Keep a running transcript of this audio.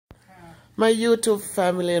My YouTube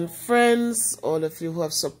family and friends, all of you who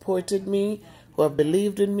have supported me, who have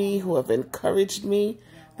believed in me, who have encouraged me,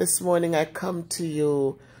 this morning I come to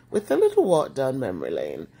you with a little walk down memory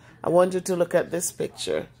lane. I want you to look at this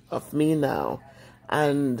picture of me now,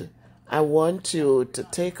 and I want you to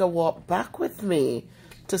take a walk back with me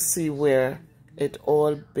to see where it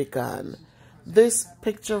all began. This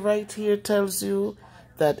picture right here tells you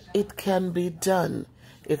that it can be done.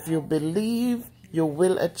 If you believe, you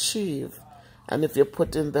will achieve. And if you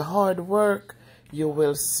put in the hard work, you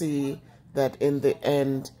will see that in the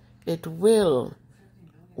end, it will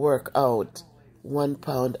work out 1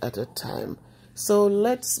 pound at a time. So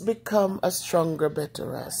let's become a stronger,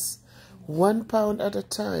 better us. 1 pound at a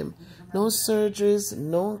time. No surgeries,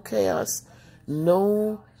 no chaos,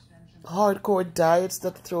 no hardcore diets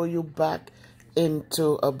that throw you back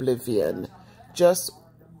into oblivion. Just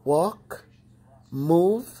walk,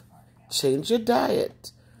 move, change your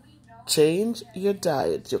diet. Change your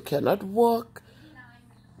diet. You cannot walk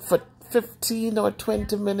for 15 or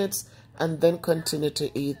 20 minutes and then continue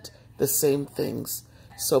to eat the same things.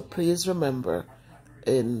 So please remember,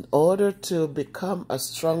 in order to become a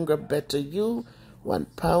stronger, better you, 1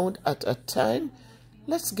 pound at a time,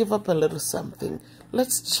 let's give up a little something.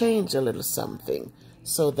 Let's change a little something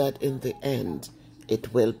so that in the end,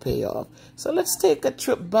 it will pay off. So let's take a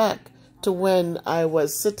trip back to when I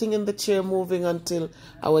was sitting in the chair moving until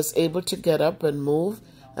I was able to get up and move.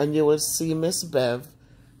 And you will see Miss Bev,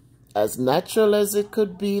 as natural as it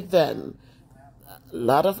could be then. A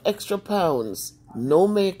lot of extra pounds, no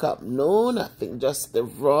makeup, no nothing, just the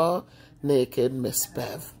raw, naked Miss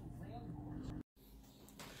Bev.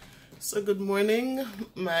 So good morning,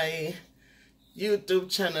 my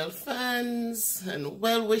YouTube channel fans and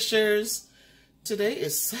well-wishers. Today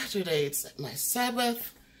is Saturday, it's my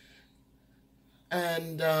Sabbath.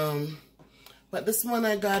 And, but this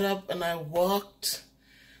morning I got up and I walked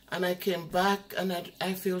and I came back and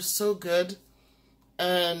I feel so good.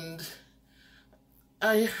 And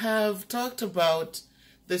I have talked about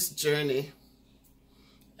this journey.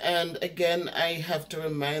 And again, I have to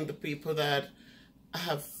remind the people that I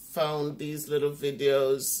have found these little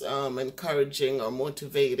videos encouraging or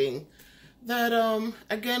motivating that,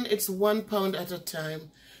 again, it's 1 pound at a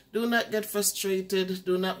time. Do not get frustrated.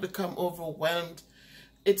 Do not become overwhelmed.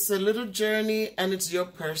 It's a little journey and it's your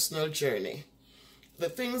personal journey. The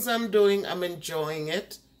things I'm doing, I'm enjoying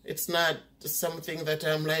it. It's not something that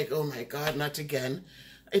I'm like, oh my God, not again.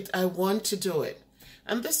 I want to do it.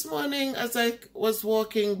 And this morning, as I was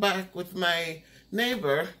walking back with my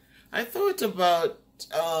neighbor, I thought about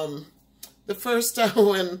the first time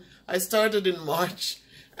when I started in March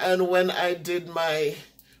and when I did my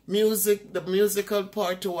music, the musical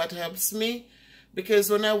part to what helps me, because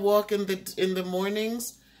when I walk in the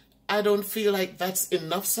mornings, I don't feel like that's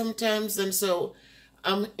enough sometimes, and so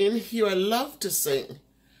I'm in here. I love to sing.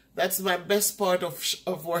 That's my best part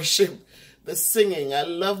of worship, the singing. I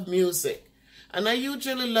love music, and I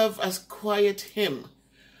usually love a quiet hymn,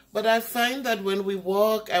 but I find that when we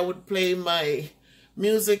walk, I would play my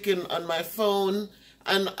music on my phone,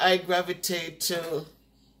 and I gravitate to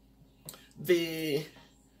the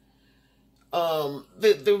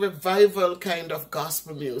revival kind of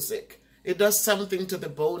gospel music. It does something to the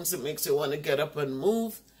bones. It makes you want to get up and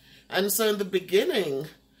move. And so in the beginning,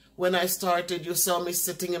 when I started, you saw me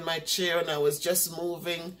sitting in my chair and I was just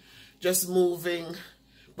moving.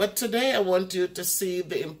 But today I want you to see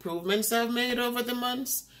the improvements I've made over the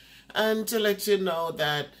months and to let you know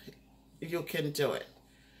that you can do it.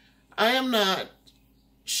 I am not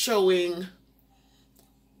showing,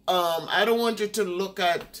 I don't want you to look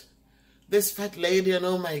at this fat lady and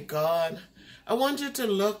oh my God. I want you to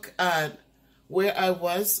look at where I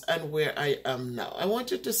was and where I am now. I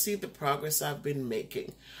want you to see the progress I've been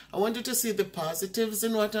making. I want you to see the positives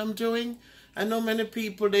in what I'm doing. I know many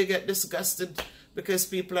people, they get disgusted because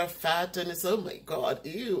people are fat and it's, oh my God,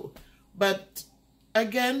 ew. But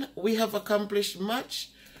again, we have accomplished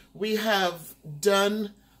much. We have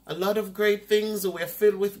done a lot of great things. We're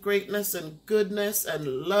filled with greatness and goodness and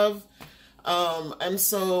love. And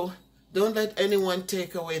so don't let anyone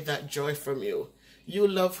take away that joy from you. You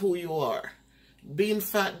love who you are. Being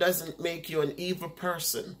fat doesn't make you an evil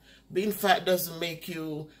person. Being fat doesn't make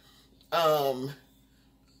you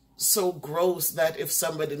so gross that if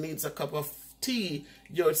somebody needs a cup of tea,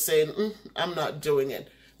 you're saying, I'm not doing it.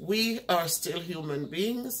 We are still human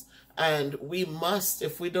beings, and we must,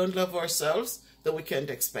 if we don't love ourselves, then we can't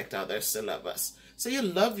expect others to love us. So you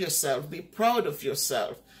love yourself. Be proud of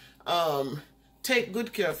yourself. Take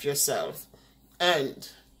good care of yourself, and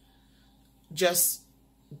just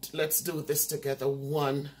let's do this together,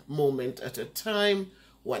 1 moment at a time,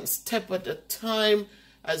 one step at a time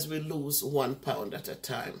as we lose 1 pound at a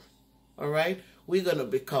time. All right? We're going to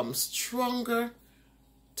become stronger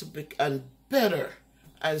and better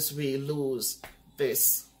as we lose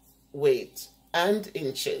this weight and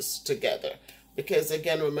inches together. Because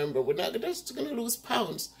again, remember, we're not just going to lose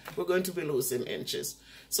pounds, we're going to be losing inches.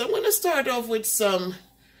 So I'm going to start off with some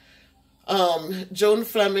Joan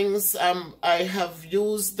Fleming's. I have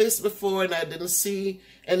used this before and I didn't see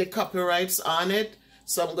any copyrights on it.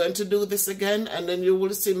 So I'm going to do this again, and then you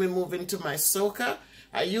will see me move into my soaker.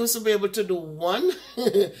 I used to be able to do one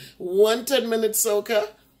 10-minute soaker,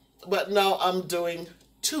 but now I'm doing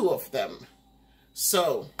 2 of them.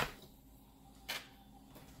 So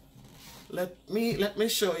let me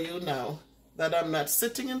show you now that I'm not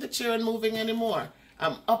sitting in the chair and moving anymore.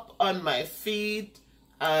 I'm up on my feet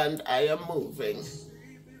and I am moving.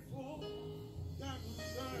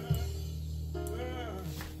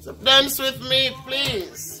 So dance with me,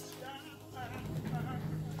 please.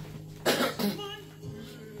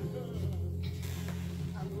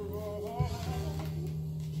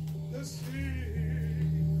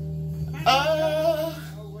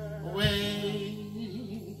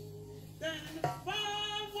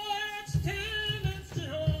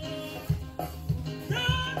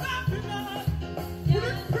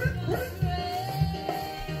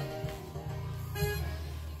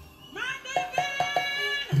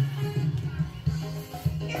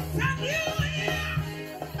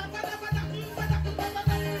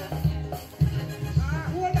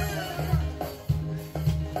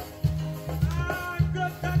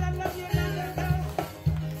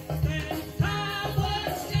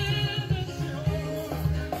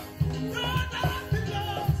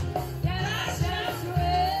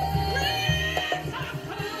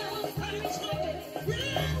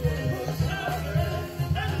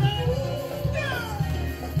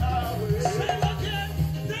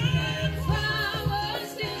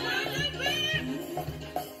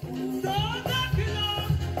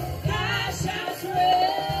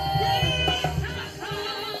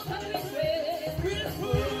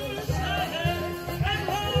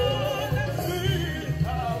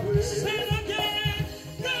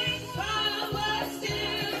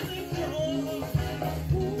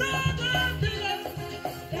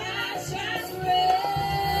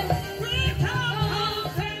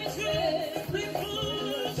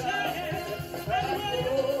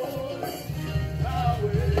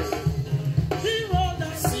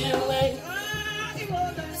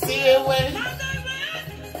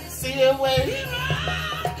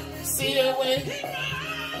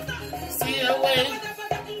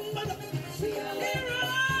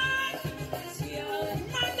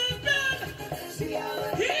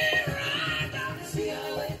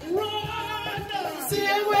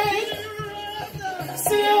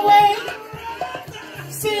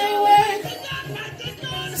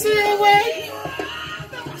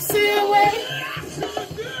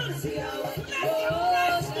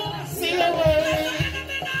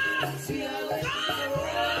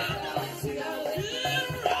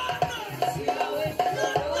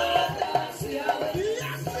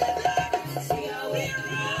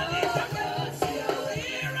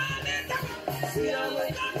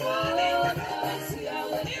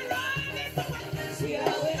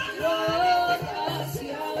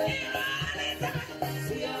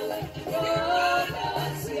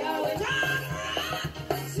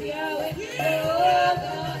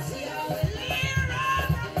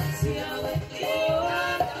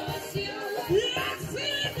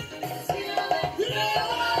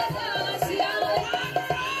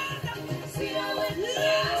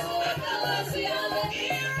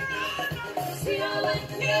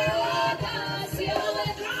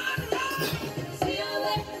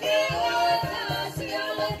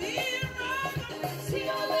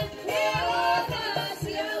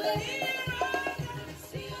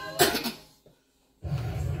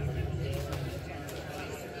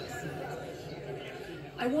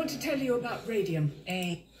 I want to tell you about radium.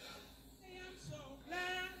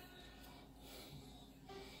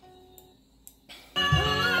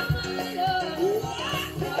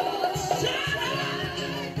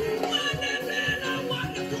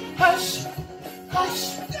 Hush,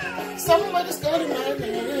 hush, somebody's calling my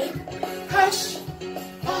name. Hush,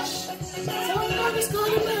 hush, somebody's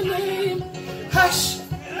calling my name. Hush,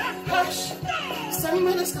 hush,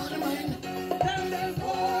 somebody's calling my name.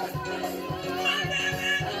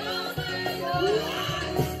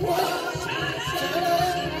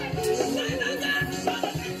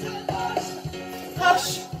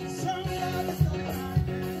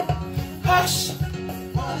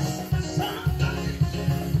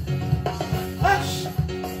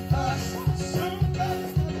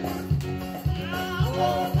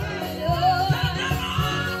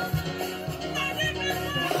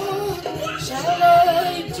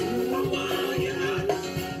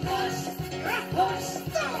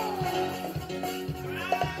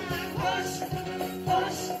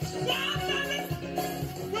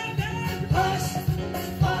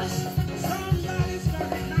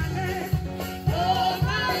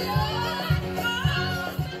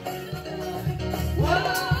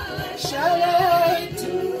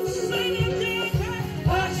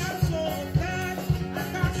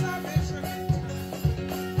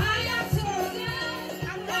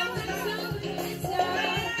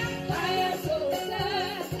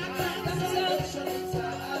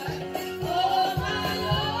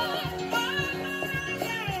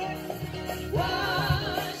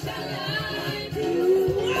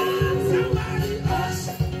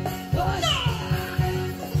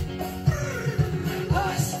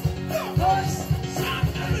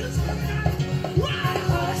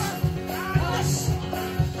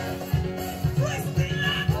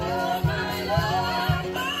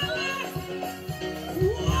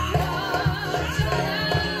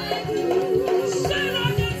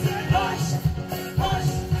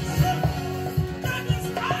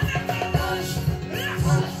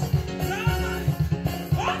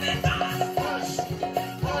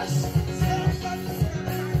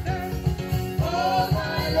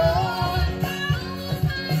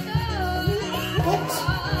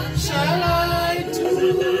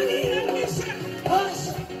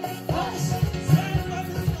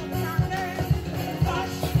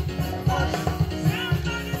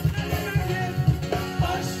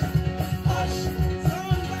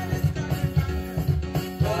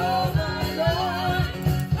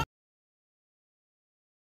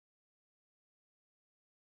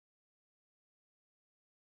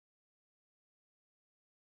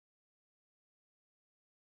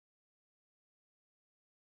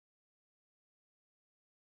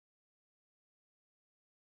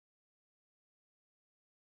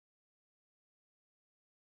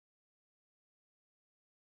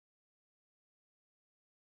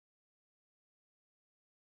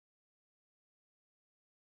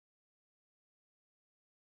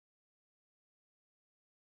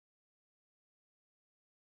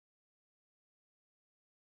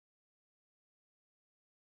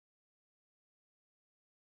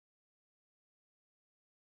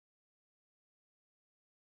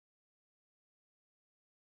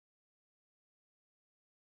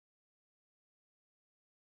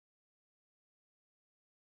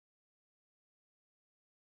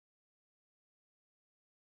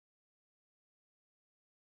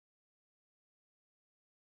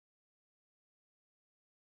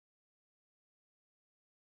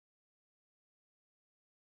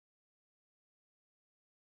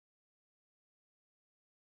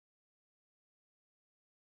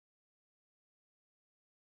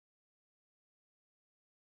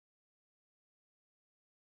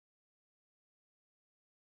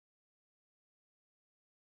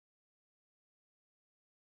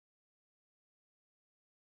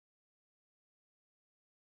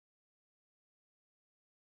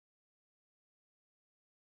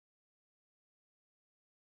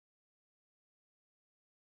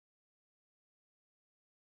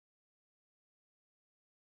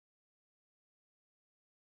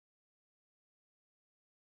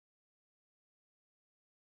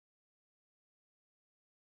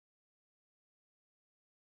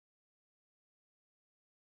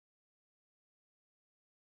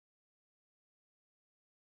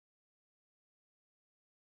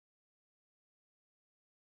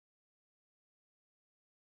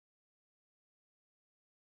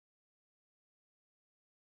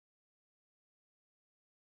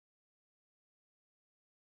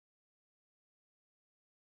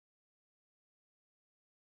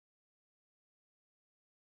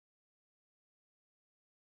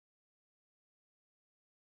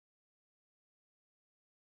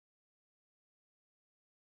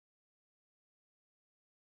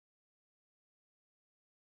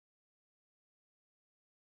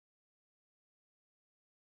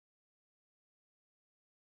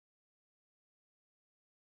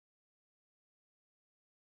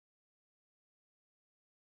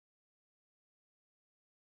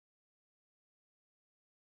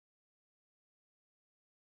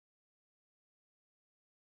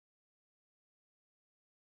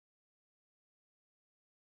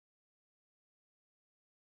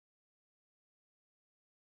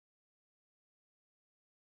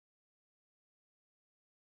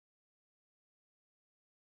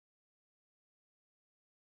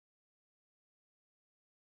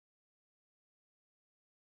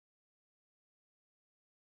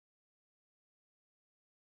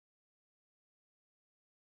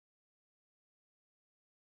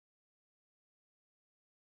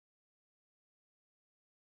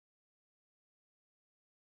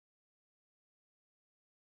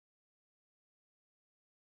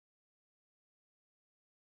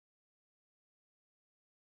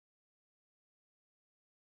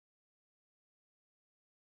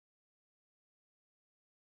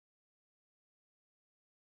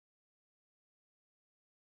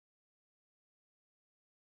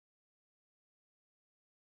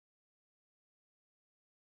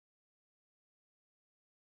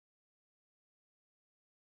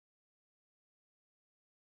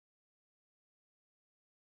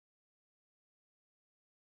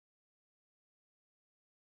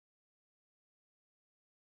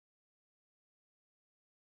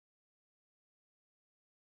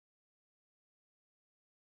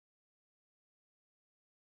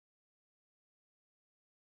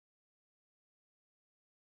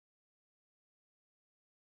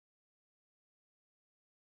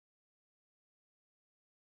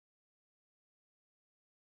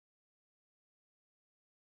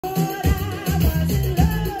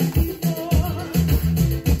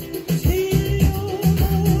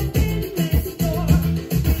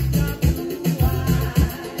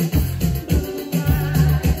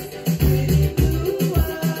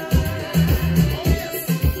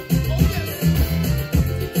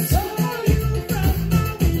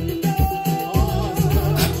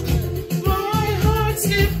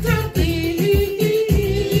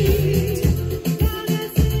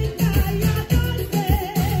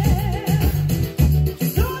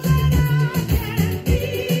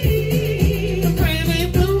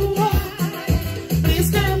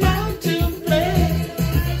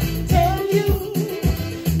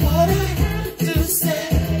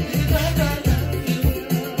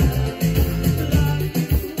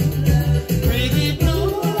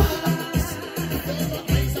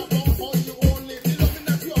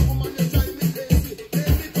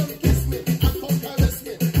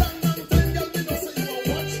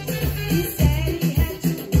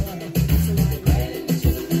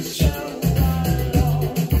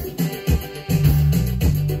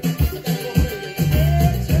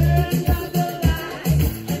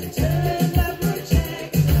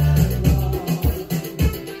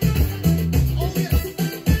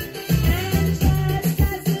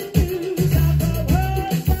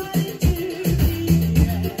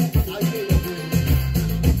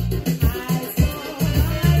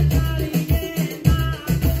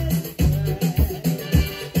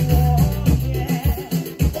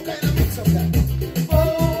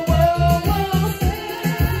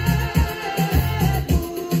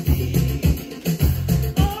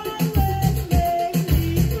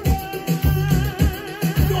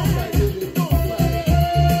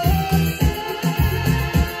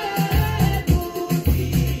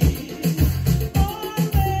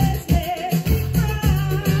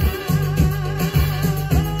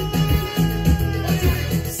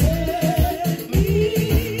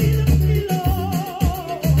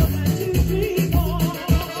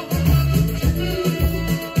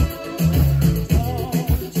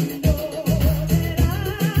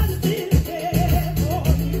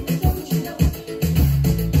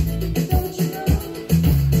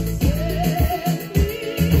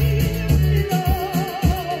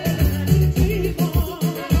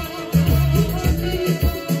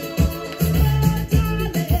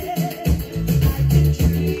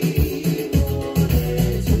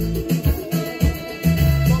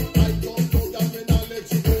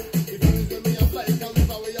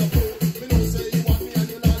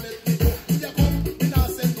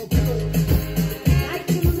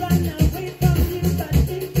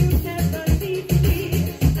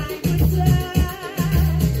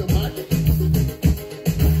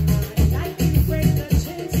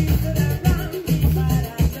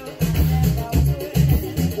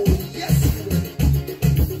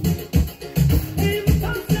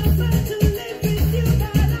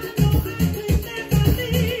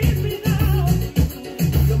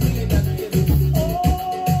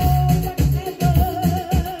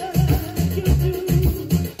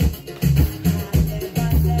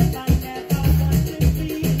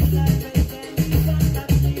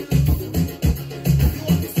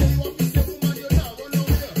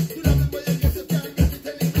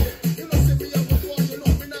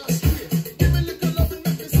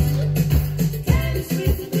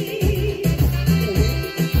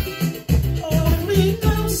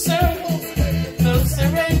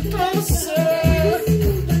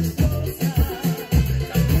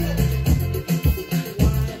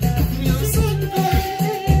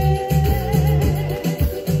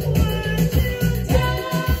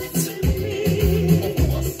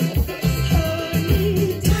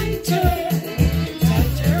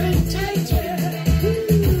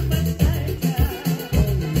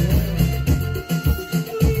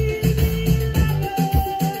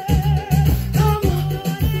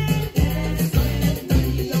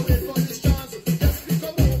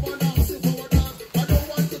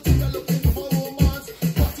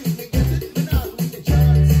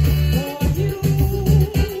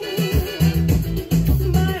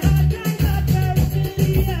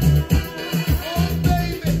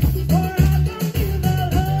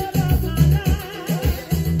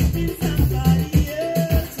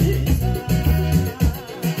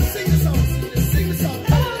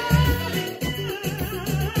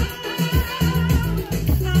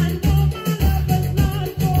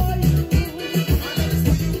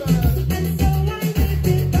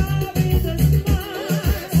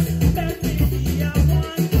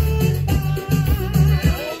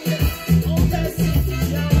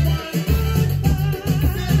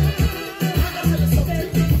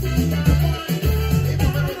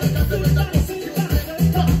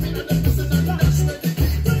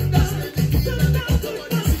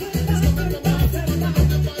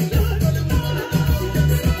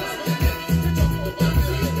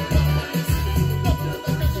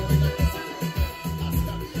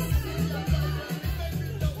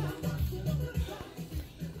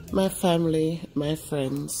 My family, my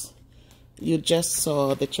friends, you just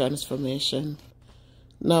saw the transformation.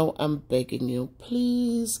 Now I'm begging you,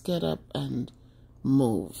 please get up and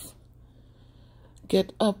move.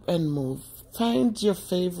 Get up and move. Find your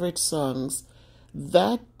favorite songs.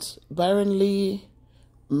 That Byron Lee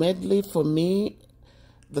medley, for me,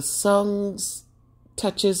 the songs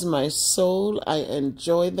touches my soul. I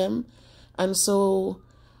enjoy them. And so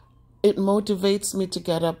it motivates me to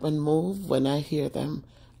get up and move when I hear them.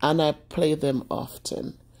 And I play them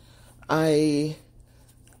often. I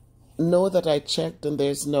know that I checked and there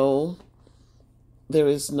is no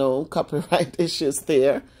copyright issues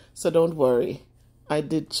there. So don't worry. I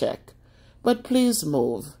did check. But please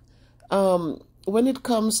move. When it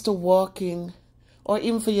comes to walking or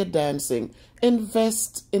even for your dancing,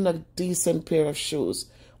 invest in a decent pair of shoes.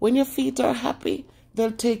 When your feet are happy,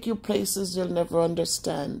 they'll take you places you'll never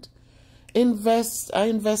understand. I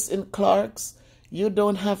invest in Clarks. You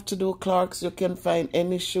don't have to do Clarks. You can find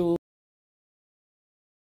any shoe.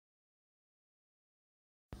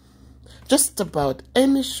 Just about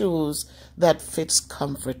any shoes that fits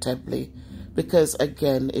comfortably. Because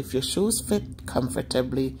again, if your shoes fit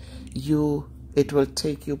comfortably, it will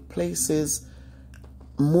take you places,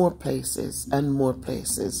 more places and more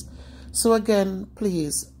places. So again,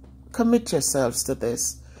 please commit yourselves to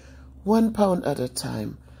this. 1 pound at a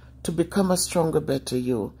time to become a stronger, better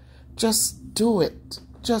you. Just do it.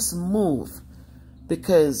 Just move.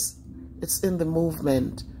 Because it's in the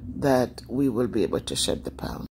movement that we will be able to shed the pound.